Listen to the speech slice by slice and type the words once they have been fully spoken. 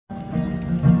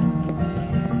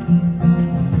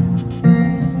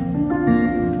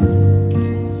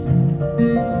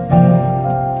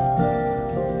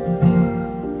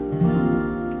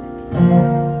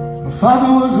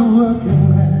father was a working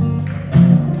man.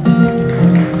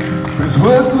 His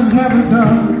work was never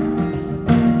done.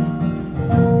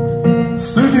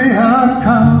 Stood behind a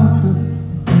counter,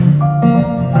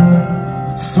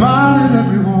 smiled at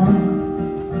everyone.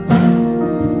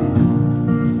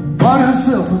 Bought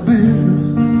himself a business,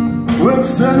 worked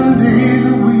 7 days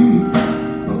a week.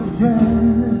 Oh yeah.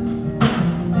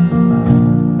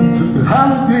 Took a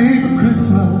holiday for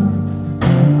Christmas,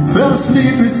 fell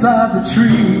asleep beside the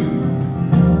tree.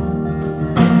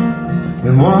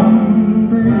 And one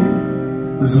day,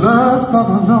 there's love for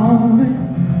the lonely.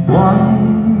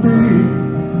 One day,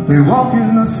 they walk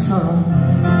in the sun.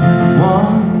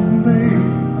 One day,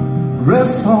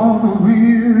 rest for the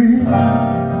weary.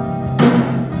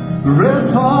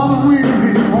 Rest for the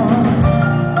weary one.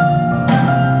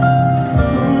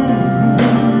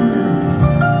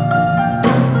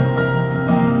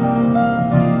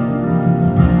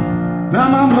 Now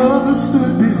my mother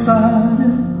stood beside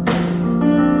him.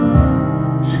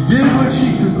 She did what she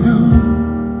could do.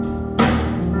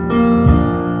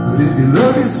 But if you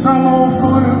look at some old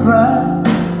photograph,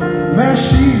 man,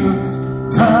 she looks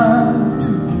tired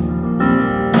too.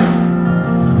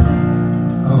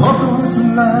 I hope there was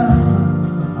some laughter,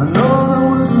 I know there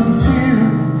was some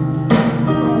tears.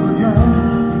 Oh yeah.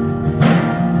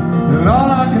 And all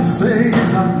I can say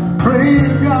is I pray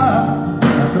to God,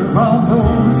 after all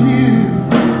those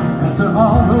years, after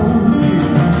all those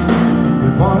years,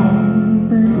 that one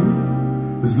day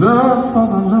there's love for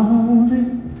the lonely.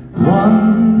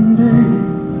 One day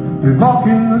they walk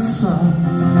in the sun.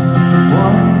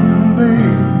 One day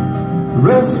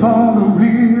rest for the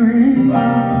weary.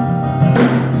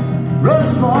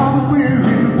 Rest for the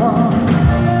weary one.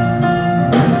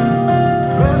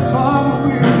 Rest for the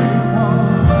weary one.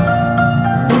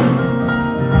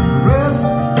 Rest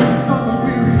for the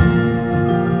weary.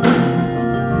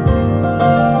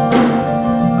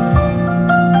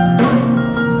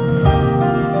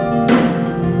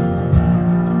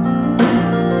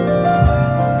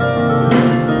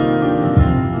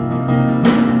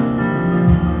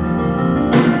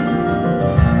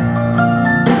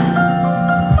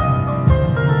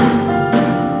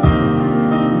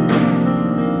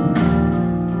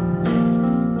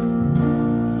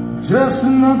 Just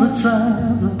another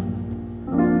traveler,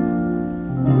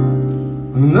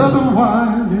 another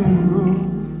winding road,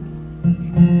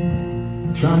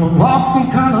 trying to walk some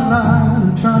kind of line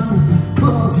and trying to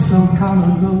pull some kind of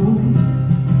load.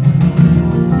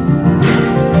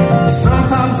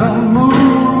 Sometimes I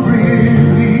move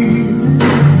real easy,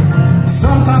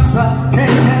 sometimes I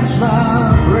can't catch my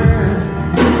breath.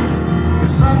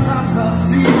 Sometimes I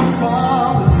see my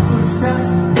father's footsteps,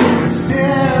 it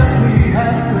scares me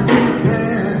half to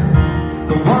death.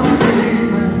 But one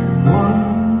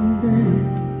day,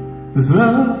 there's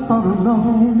love for the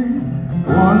lonely.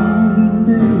 One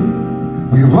day,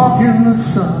 we walk in the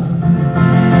sun.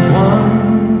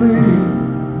 One day,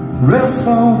 rest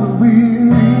for the weary.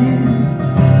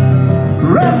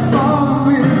 Rest for the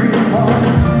weary one.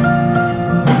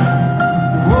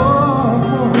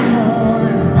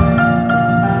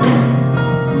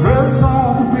 Rest for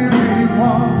the weary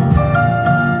one.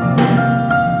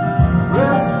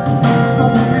 Rest for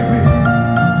the weary.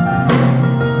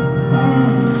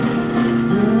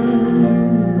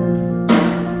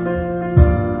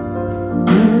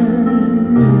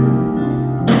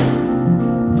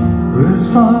 Rest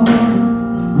for the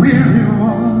weary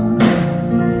one.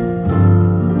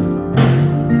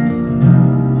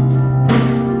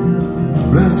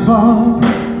 Rest for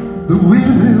the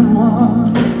weary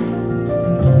one.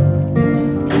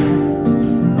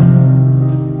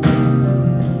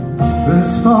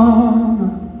 Rest for the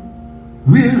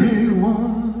weary